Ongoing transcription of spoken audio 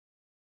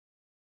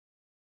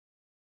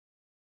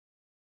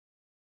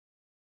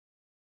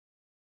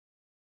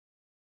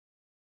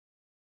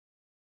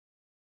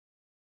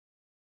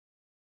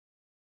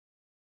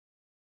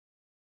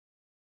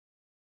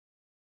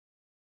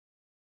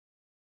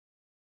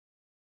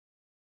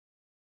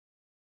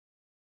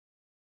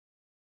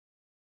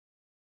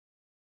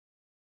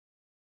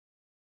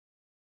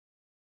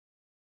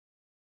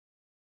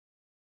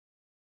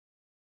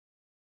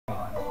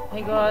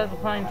Hey guys, we're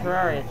playing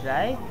Terraria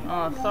today.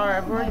 Oh, sorry,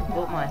 I've already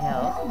built my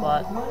house,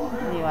 but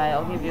anyway,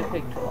 I'll give you a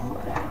quick tour.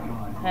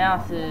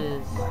 House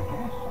is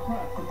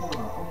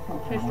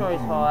 2 stories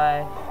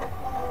high.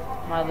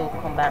 My little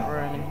combat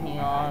room in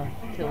here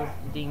kills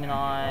demon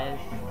eyes.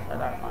 I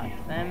don't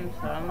like them,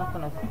 so I'm not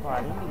going to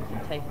fight them because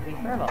it takes me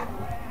forever. So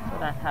I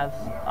don't have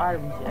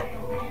items yet.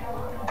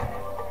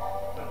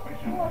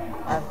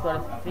 I've got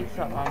to fix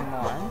up my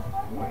mine.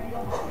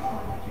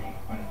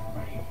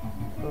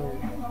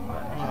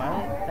 Anyway,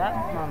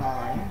 that's my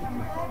mine.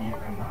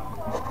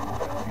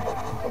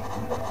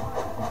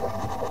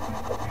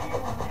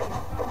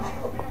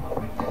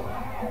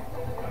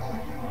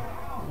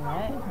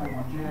 Right, and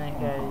then it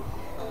goes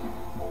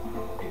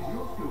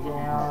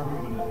down.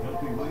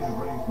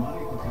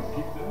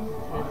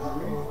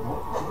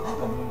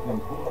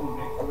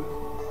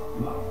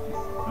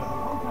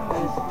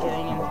 Just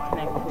getting them to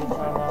connect to each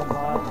other.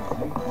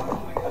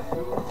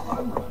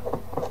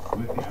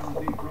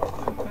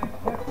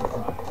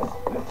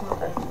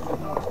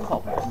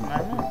 Pop at the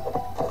moment.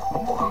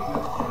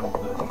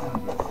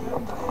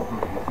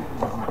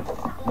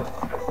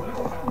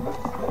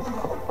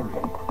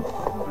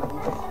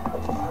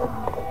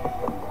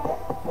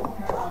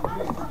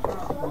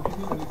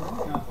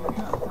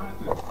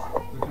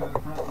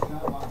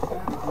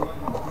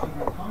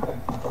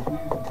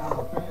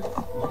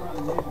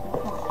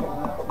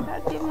 How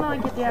didn't I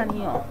get down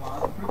here?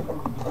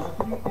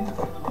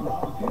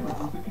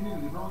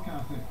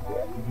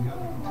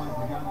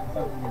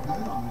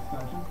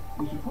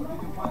 You should put the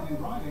complaint in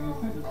writing and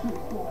send it to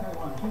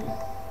 4K1G.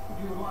 If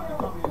you would like a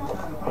copy of the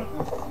standard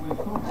practice, please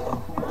call us on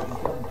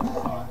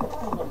 47725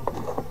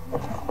 466.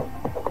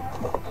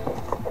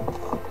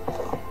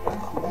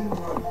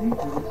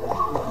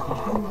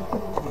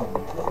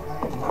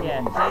 Yeah,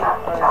 see,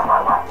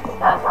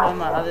 that's where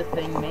my other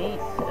thing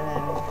meets,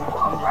 and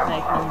I'm just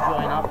making them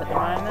join up at the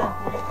moment.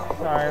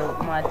 So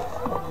my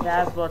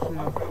dad's watching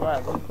the,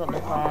 we've got the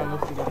car on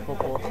listening to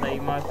football, so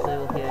you mostly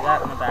will hear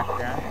that in the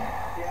background.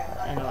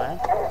 Anyway.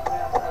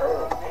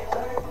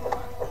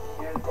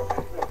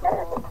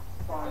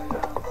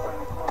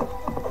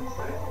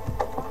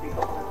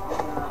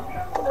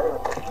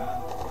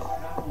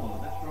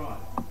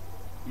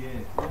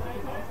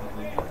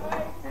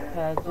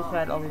 Okay, just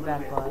wait, I'll be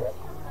back, guys.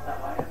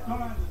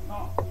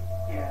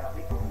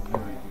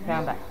 Okay,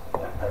 I'm back.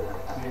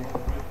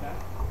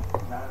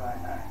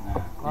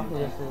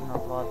 Luckily this is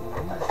not bothering me.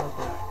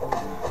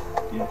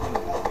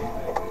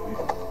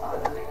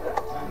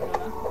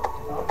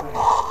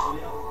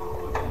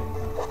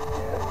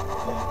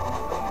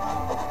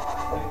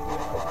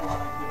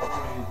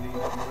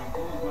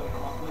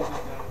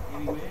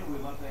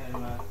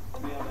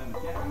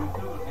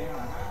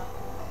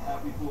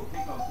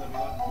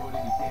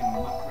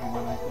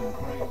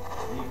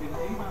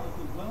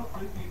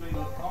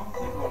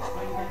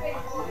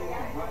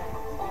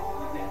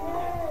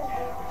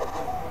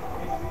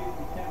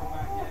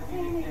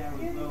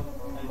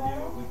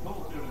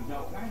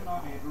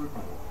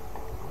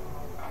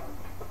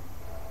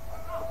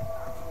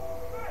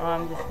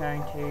 I'm just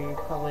going to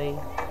probably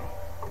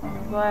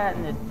go out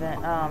and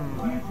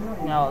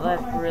no,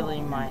 that's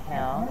really my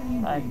house.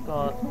 I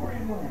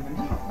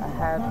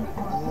have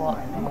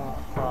lots more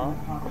stuff.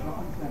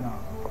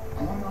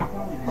 I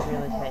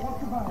really hate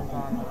the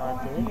design that I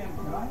did.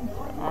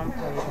 So I'm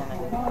probably going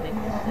to fix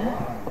it.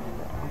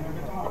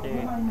 Do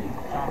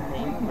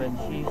something, but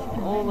you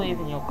can all leave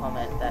in your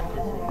comment that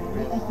this is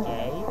really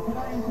gay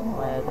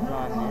way of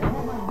design this.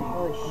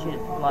 Holy shit,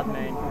 it's blood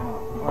moon.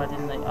 Why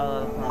didn't they? Oh,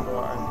 that's my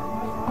door open.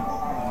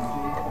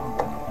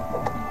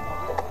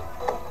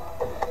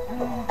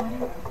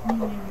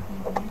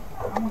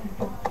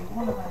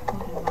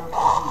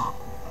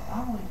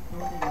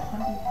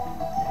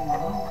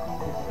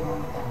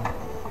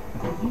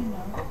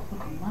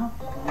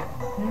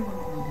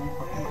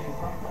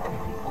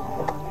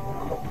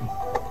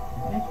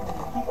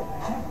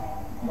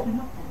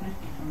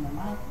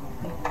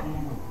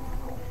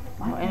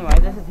 Well, anyway,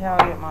 this is how I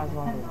get my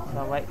zombies. So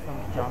I wait for them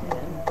to jump in.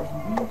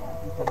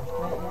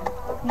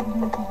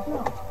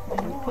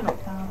 And put them.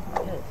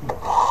 Yes.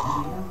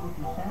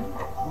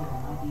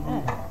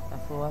 Yeah,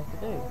 that's all I have to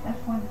do.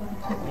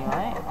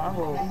 Anyway, I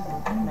will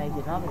make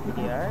another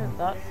video.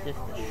 That's just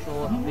a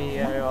short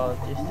video of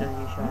just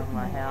you showing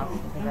my house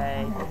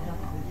today.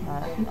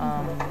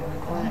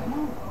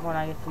 When I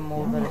get some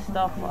more better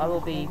stuff, I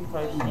will be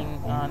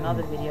posting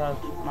another video of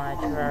my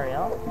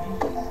Terraria.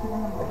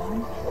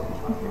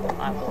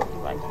 I will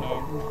if I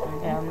can.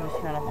 Yeah, I'm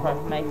just gonna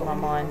make my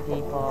mine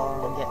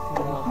deeper and get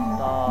some more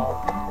stuff.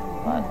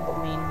 But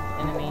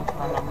in the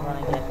meantime, I'm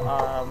gonna get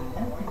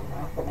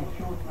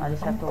I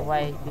just have to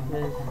wait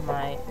because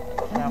my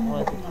account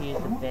was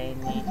accused of being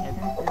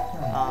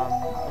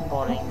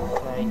botting.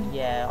 So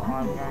yeah,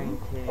 I'm going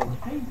to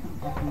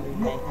be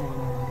making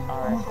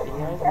RS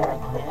videos where I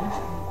can.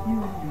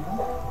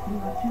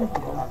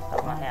 I'll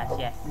stop my house,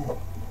 yes.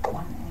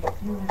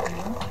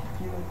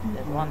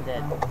 There's one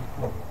dead.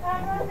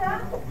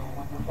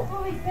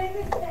 Will we send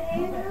this to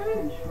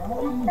Andrew?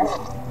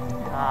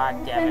 Ah,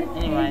 damn it.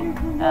 Anyway,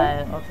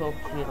 I'll talk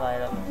to you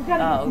later.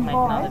 I'll make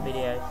another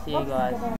video. See you guys.